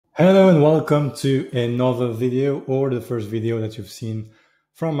Hello and welcome to another video or the first video that you've seen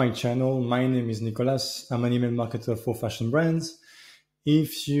from my channel. My name is Nicolas. I'm an email marketer for fashion brands.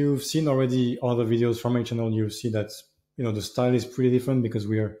 If you've seen already other videos from my channel, you'll see that the style is pretty different because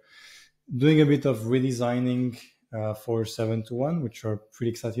we are doing a bit of redesigning for 721, which we're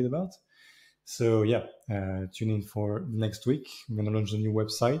pretty excited about. So yeah, tune in for next week. I'm going to launch a new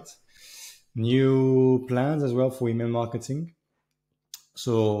website, new plans as well for email marketing.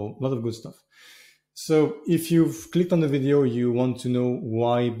 So a lot of good stuff. So if you've clicked on the video, you want to know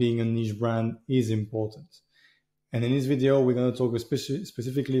why being a niche brand is important. And in this video, we're going to talk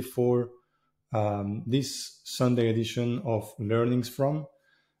specifically for this Sunday edition of Learnings From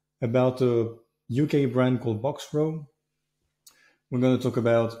about a UK brand called Boxraw. We're going to talk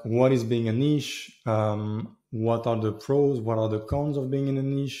about what is being a niche, what are the pros, what are the cons of being in a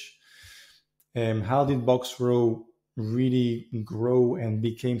niche, how did Boxraw really grow and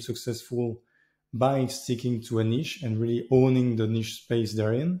became successful by sticking to a niche and really owning the niche space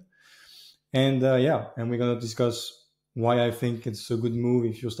they're in. And and we're going to discuss why I think it's a good move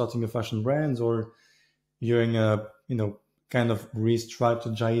if you're starting a fashion brand or you're in a, kind of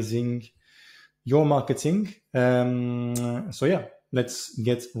re-strategizing your marketing. Let's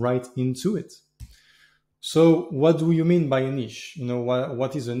get right into it. So what do you mean by a niche?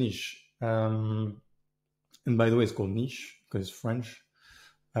 What is a niche? And by the way, it's called niche because it's French.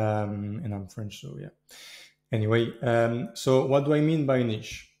 And I'm French, so yeah. Anyway, so what do I mean by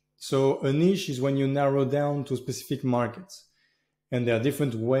niche? So a niche is when you narrow down to specific markets. And there are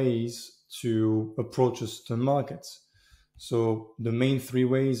different ways to approach a certain market. So the main three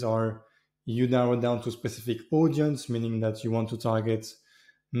ways are you narrow down to a specific audience, meaning that you want to target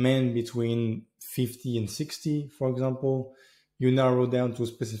men between 50 and 60, for example. You narrow down to a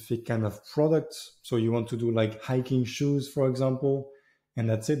specific kind of product. So you want to do like hiking shoes, for example, and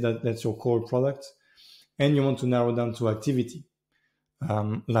that's it. That's your core product. And you want to narrow down to activity,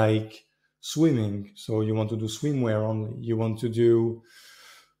 like swimming. So you want to do swimwear only. You want to do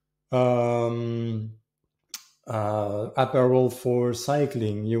apparel for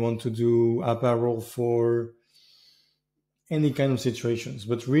cycling. You want to do apparel for any kind of situations.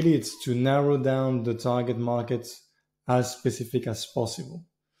 But really, it's to narrow down the target market as specific as possible.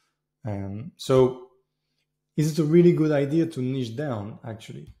 So is it a really good idea to niche down,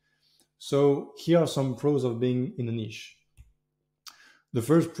 actually? So here are some pros of being in a niche. The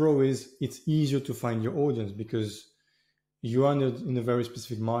first pro is it's easier to find your audience because you are in a very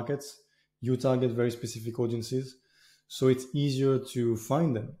specific market. You target very specific audiences. So it's easier to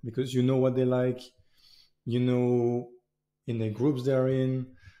find them because you know what they like, in the groups they're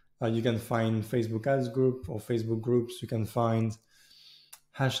in. You can find Facebook ads group or Facebook groups. You can find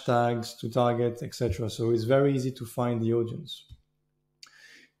hashtags to target, etc. So it's very easy to find the audience.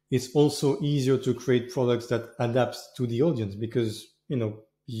 It's also easier to create products that adapt to the audience because,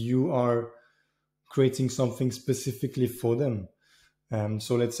 you are creating something specifically for them.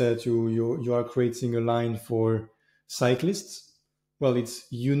 So let's say that you are creating a line for cyclists. Well, it's,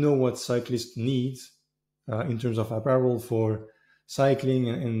 what cyclists need in terms of apparel for cycling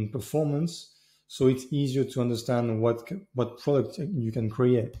and performance, so it's easier to understand what product you can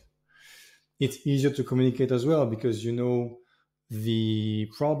create. It's easier to communicate as well because the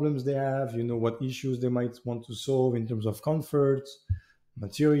problems they have, what issues they might want to solve in terms of comfort,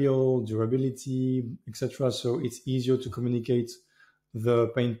 material, durability, etc. So it's easier to communicate the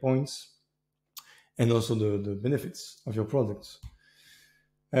pain points and also the benefits of your products.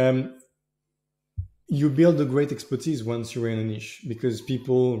 You build a great expertise once you're in a niche because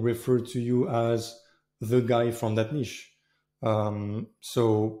people refer to you as the guy from that niche.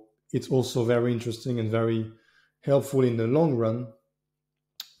 So it's also very interesting and very helpful in the long run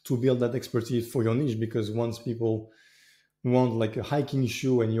to build that expertise for your niche because once people want like a hiking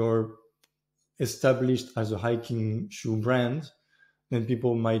shoe and you're established as a hiking shoe brand, then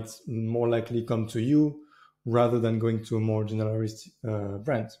people might more likely come to you rather than going to a more generalist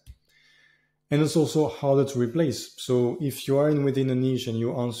brand. And it's also harder to replace. So if you are within a niche and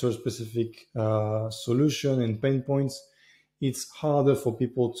you answer specific solution and pain points, it's harder for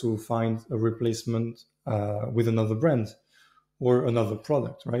people to find a replacement with another brand or another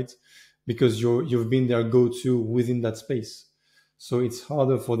product, right? Because you've been their go-to within that space. So it's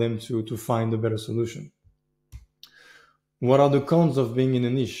harder for them to find a better solution. What are the cons of being in a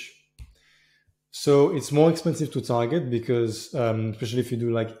niche? So it's more expensive to target because, especially if you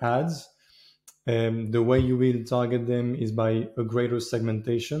do like ads, the way you will target them is by a greater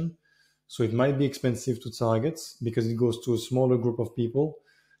segmentation. So it might be expensive to target because it goes to a smaller group of people,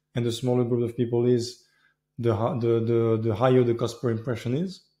 and the smaller group of people is the higher the cost per impression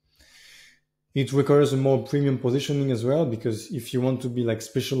is. It requires a more premium positioning as well, because if you want to be like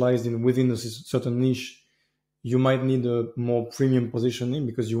specialized in within a certain niche, you might need a more premium positioning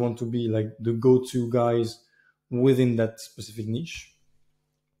because you want to be like the go-to guys within that specific niche.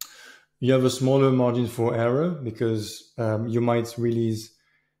 You have a smaller margin for error because you might release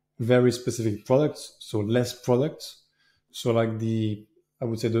very specific products, so less products. So like I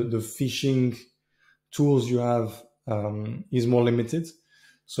would say the fishing tools you have is more limited.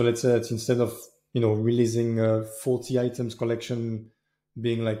 So let's say that instead of releasing a 40 items collection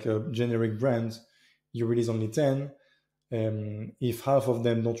being like a generic brand, you release only 10. If half of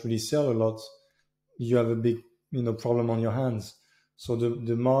them don't really sell a lot, you have a big problem on your hands. So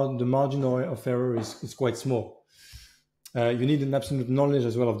the margin of error is quite small. You need an absolute knowledge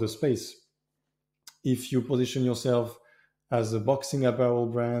as well of the space. If you position yourself as a boxing apparel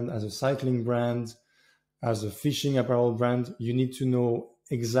brand, as a cycling brand, as a fishing apparel brand, you need to know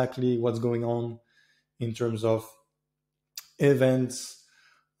exactly what's going on in terms of events,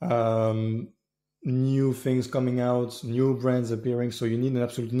 new things coming out, new brands appearing. So you need an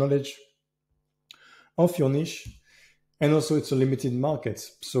absolute knowledge of your niche. And also it's a limited market.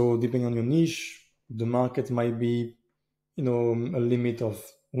 So depending on your niche, the market might be, a limit of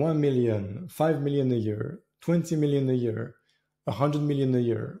 1 million, 5 million a year, 20 million a year, 100 million a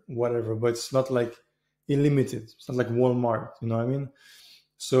year, whatever. But it's not like illimited. It's not like Walmart, you know what I mean?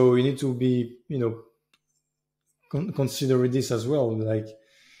 So you need to be, consider this as well. Like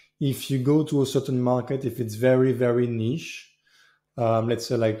if you go to a certain market, if it's very, very niche, let's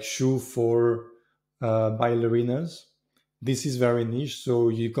say like shoe for ballerinas, this is very niche. So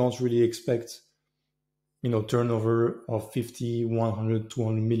you can't really expect, turnover of 50, 100,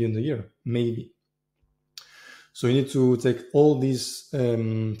 200 million a year, maybe. So you need to take all these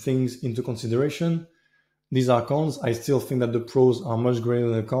things into consideration. These are cons. I still think that the pros are much greater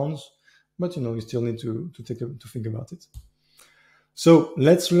than the cons, but you still need to think about it. So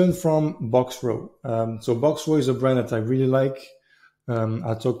let's learn from Boxraw. So Boxraw is a brand that I really like.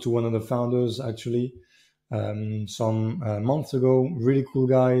 I talked to one of the founders actually some months ago. Really cool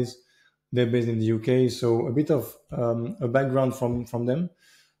guys. They're based in the UK. So a bit of a background from them.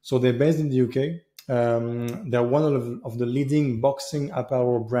 So they're based in the UK. They're one of the leading boxing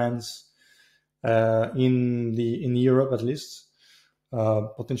apparel brands in Europe, at least,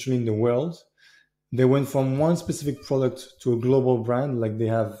 potentially in the world. They went from one specific product to a global brand. Like they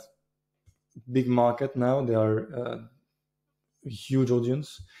have big market now. They are a huge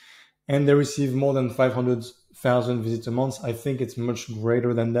audience, and they receive more than 500,000 visits a month. I think it's much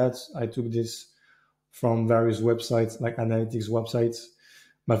greater than that. I took this from various websites, like analytics websites,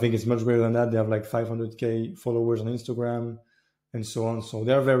 but I think it's much greater than that. They have like 500K followers on Instagram and so on. So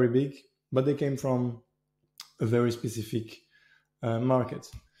they're very big, but they came from a very specific market.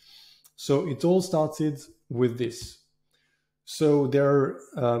 So it all started with this. So their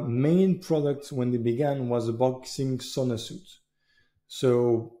main product when they began was a boxing sauna suit.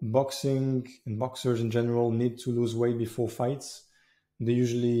 So boxing and boxers in general need to lose weight before fights. They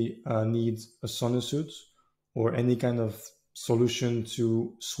usually need a sauna suit or any kind of solution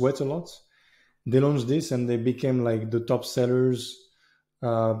to sweat a lot. They launched this and they became like the top sellers.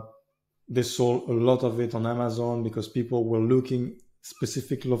 They sold a lot of it on Amazon because people were looking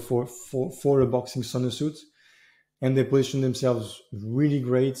specifically for a boxing sauna suit, and they positioned themselves really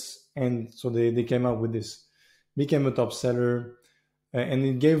great. And so they came out with this, became a top seller, and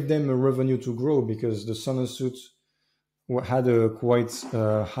it gave them a revenue to grow because the sauna suit had a quite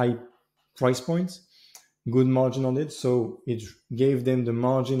high price point, good margin on it. So it gave them the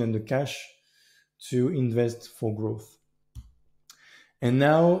margin and the cash to invest for growth. And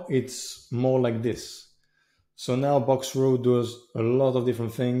now it's more like this. So now Boxraw does a lot of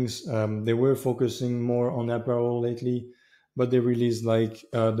different things. They were focusing more on apparel lately, but they released like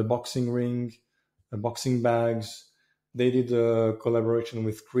the boxing ring, boxing bags. They did a collaboration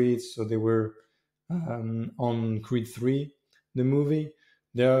with Creed, so they were on Creed 3, the movie.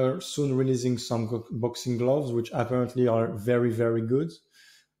 They are soon releasing some boxing gloves, which apparently are very, very good.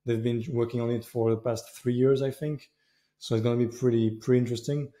 They've been working on it for the past 3 years, I think. So it's going to be pretty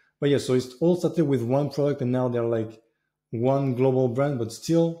interesting. But yeah, so it's all started with one product, and now they're like one global brand, but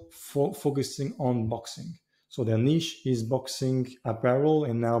still focusing on boxing. So their niche is boxing apparel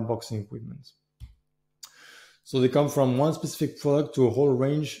and now boxing equipment. So they come from one specific product to a whole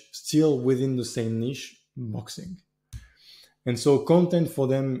range, still within the same niche, boxing. And so content for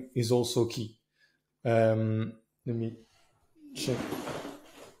them is also key. Let me check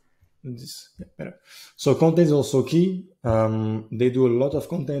this. Yeah, better. So content is also key. They do a lot of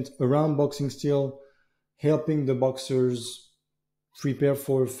content around boxing still, helping the boxers prepare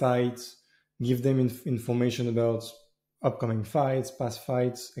for a fight, give them information about upcoming fights, past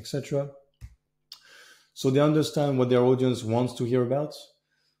fights, etc. So they understand what their audience wants to hear about.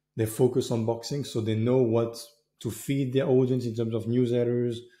 They focus on boxing, so they know what to feed their audience in terms of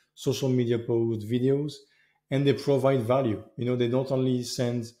newsletters, social media posts, videos, and they provide value. They don't only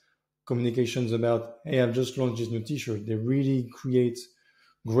send communications about, hey, I've just launched this new t-shirt. They really create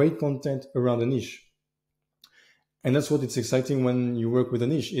great content around a niche. And that's what it's exciting when you work with a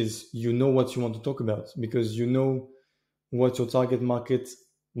niche, is you know what you want to talk about because you know what your target market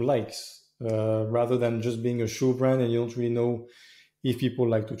likes, rather than just being a shoe brand and you don't really know if people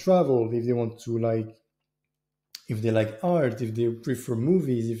like to travel, if they want to if they like art, if they prefer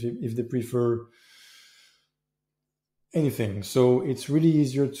movies, if they prefer anything. So it's really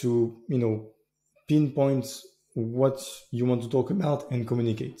easier to, pinpoint what you want to talk about and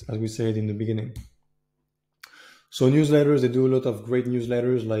communicate, as we said in the beginning. So newsletters, they do a lot of great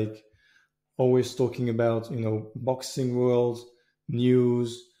newsletters, like always talking about, boxing world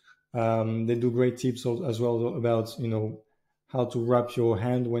news. They do great tips as well about, how to wrap your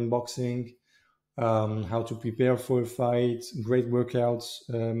hand when boxing, how to prepare for a fight, great workouts,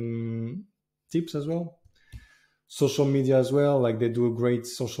 tips as well. Social media as well, like they do great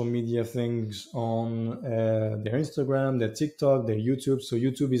social media things on their Instagram, their TikTok, their YouTube. So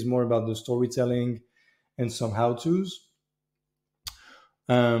YouTube is more about the storytelling and some how-tos.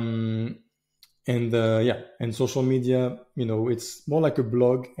 And social media, it's more like a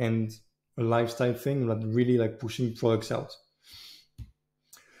blog and a lifestyle thing, not really like pushing products out.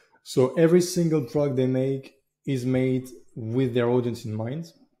 So every single product they make is made with their audience in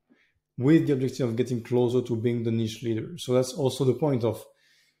mind, with the objective of getting closer to being the niche leader. So that's also the point of,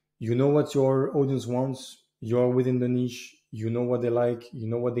 what your audience wants, you're within the niche, you know what they like, you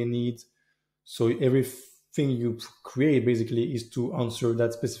know what they need. So everything you create basically is to answer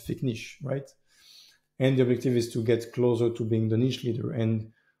that specific niche, right? And the objective is to get closer to being the niche leader.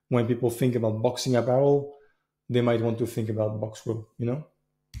 And when people think about boxing apparel, they might want to think about Boxraw,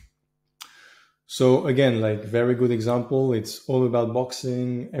 So again, like very good example, it's all about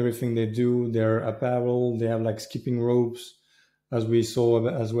boxing, everything they do, their apparel, they have like skipping ropes, as we saw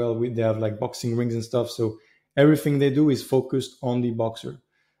as well, they have like boxing rings and stuff. So everything they do is focused on the boxer.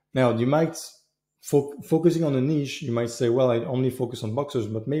 Now you might, focusing on a niche, you might say, well, I only focus on boxers,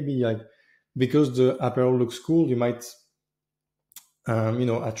 but maybe like, because the apparel looks cool, you might,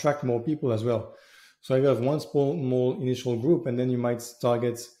 attract more people as well. So you have one small initial group, and then you might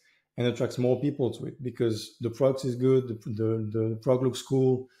target and attracts more people to it because the product is good, the product looks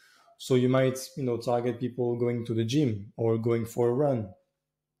cool. So you might, target people going to the gym or going for a run,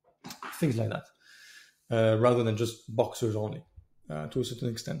 things like that, rather than just boxers only, to a certain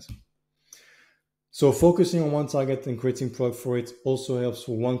extent. So focusing on one target and creating product for it also helps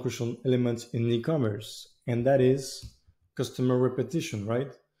for one crucial element in e-commerce, and that is customer repetition,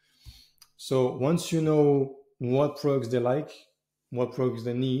 right? So once you know what products they like, what products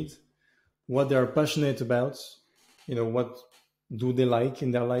they need, what they are passionate about, what do they like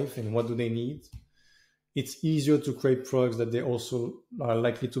in their life and what do they need, it's easier to create products that they also are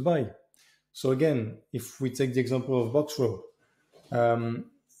likely to buy. So again, if we take the example of Boxraw,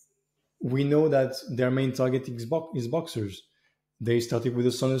 we know that their main target is boxers. They started with a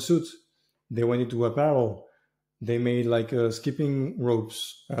sauna suit. They went into apparel. They made like skipping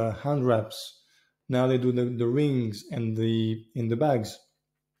ropes, hand wraps. Now they do the rings and in the bags.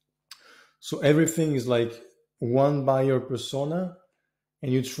 So everything is like one buyer persona,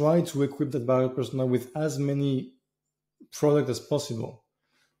 and you try to equip that buyer persona with as many products as possible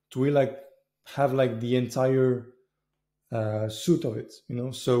to really like have like the entire suit of it,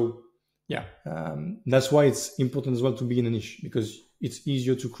 So yeah, that's why it's important as well to be in a niche, because it's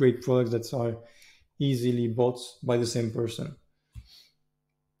easier to create products that are easily bought by the same person.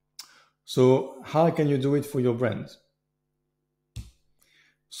 So how can you do it for your brand?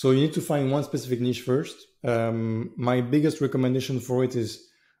 So you need to find one specific niche first. My biggest recommendation for it is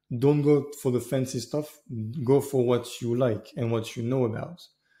don't go for the fancy stuff. Go for what you like and what you know about.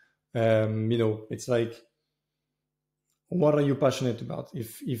 It's like, what are you passionate about?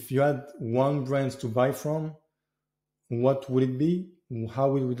 If you had one brand to buy from, what would it be?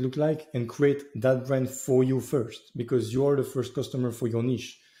 How it would look like? And create that brand for you first, because you're the first customer for your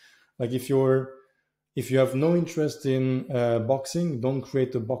niche. Like if you have no interest in boxing, don't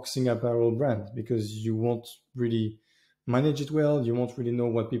create a boxing apparel brand, because you won't really manage it well. You won't really know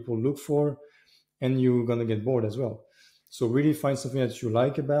what people look for, and you're going to get bored as well. So really find something that you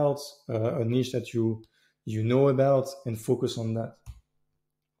like about, a niche that you know about, and focus on that.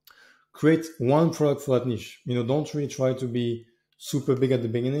 Create one product for that niche. Don't really try to be super big at the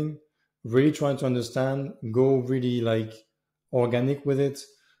beginning. really try to understand, go really like organic with it.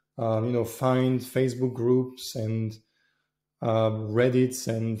 Find Facebook groups and Reddits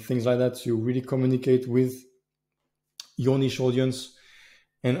and things like that to really communicate with your niche audience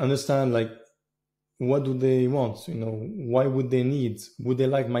and understand like what do they want, why would they need, would they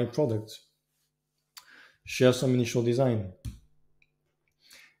like my product. Share some initial design.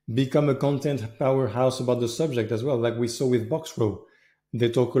 Become a content powerhouse about the subject as well, like we saw with Boxraw. They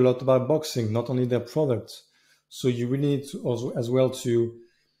talk a lot about boxing, not only their products. So you really need to also as well to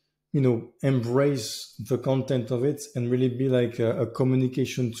embrace the content of it and really be like a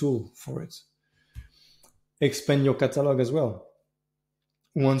communication tool for it. Expand your catalog as well.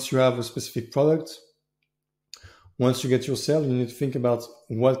 Once you have a specific product, once you get your sale, you need to think about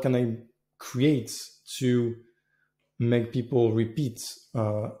what can I create to make people repeat,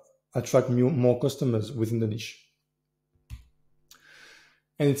 attract more customers within the niche.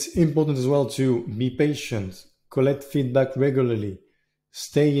 And it's important as well to be patient, collect feedback regularly,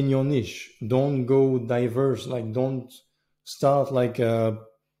 stay in your niche. Don't go diverse. Like don't start like a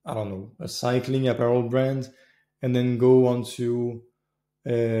cycling apparel brand and then go on to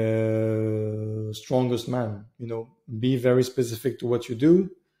strongest man. Be very specific to what you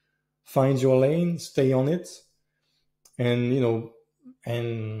do, find your lane, stay on it, and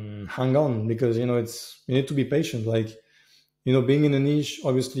and hang on, because you need to be patient. Like being in a niche,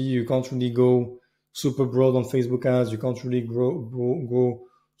 obviously you can't really go super broad on Facebook ads, you can't really go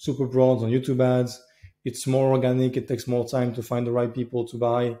super broad on YouTube ads. It's more organic, it takes more time to find the right people to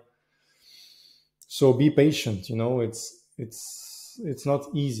buy. So be patient. It's not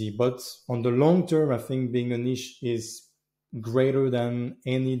easy, but on the long term, I think being a niche is greater than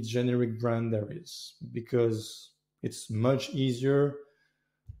any generic brand there is, because it's much easier.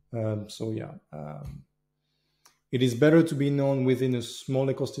 It is better to be known within a small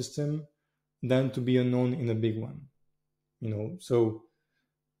ecosystem than to be unknown in a big one. So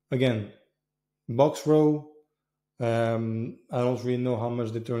again, Boxraw, I don't really know how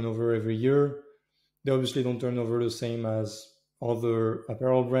much they turn over every year. They obviously don't turn over the same as other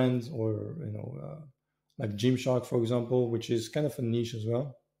apparel brands, or like Gymshark, for example, which is kind of a niche as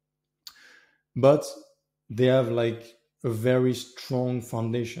well. But they have like a very strong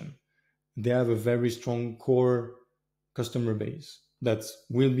foundation. They have a very strong core customer base that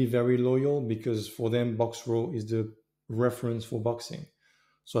will be very loyal, because for them, Boxraw is the reference for boxing.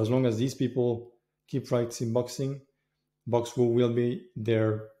 So as long as these people keep practicing boxing, Boxraw will be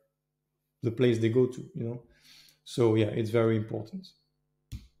the place they go to. So yeah, it's very important.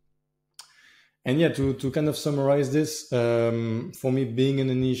 And yeah, to kind of summarize this, for me, being in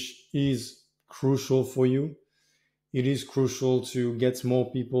a niche is crucial for you. It is crucial to get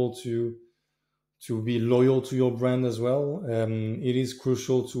more people to be loyal to your brand as well. It is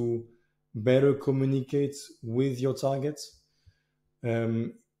crucial to better communicate with your targets.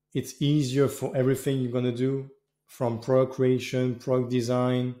 It's easier for everything you're going to do, from product creation, product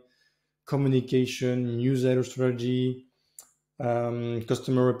design, communication, newsletter strategy,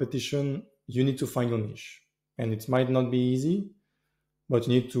 customer repetition. You need to find your niche, and it might not be easy, but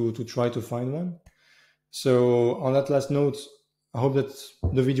you need to try to find one. So on that last note, I hope that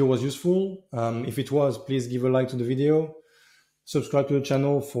the video was useful. If it was, please give a like to the video. Subscribe to the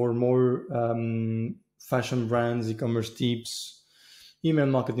channel for more fashion brands, e-commerce tips, email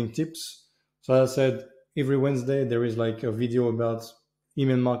marketing tips. So as I said, every Wednesday there is like a video about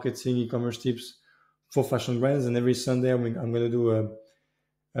email marketing, e-commerce tips for fashion brands. And every Sunday I'm going to do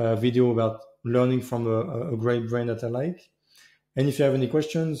a video about learning from a great brand that I like. And if you have any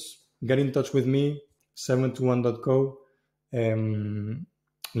questions, get in touch with me, 721.co,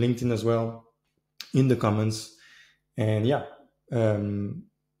 LinkedIn as well, in the comments. And yeah,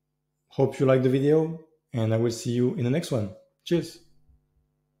 hope you like the video, and I will see you in the next one. Cheers.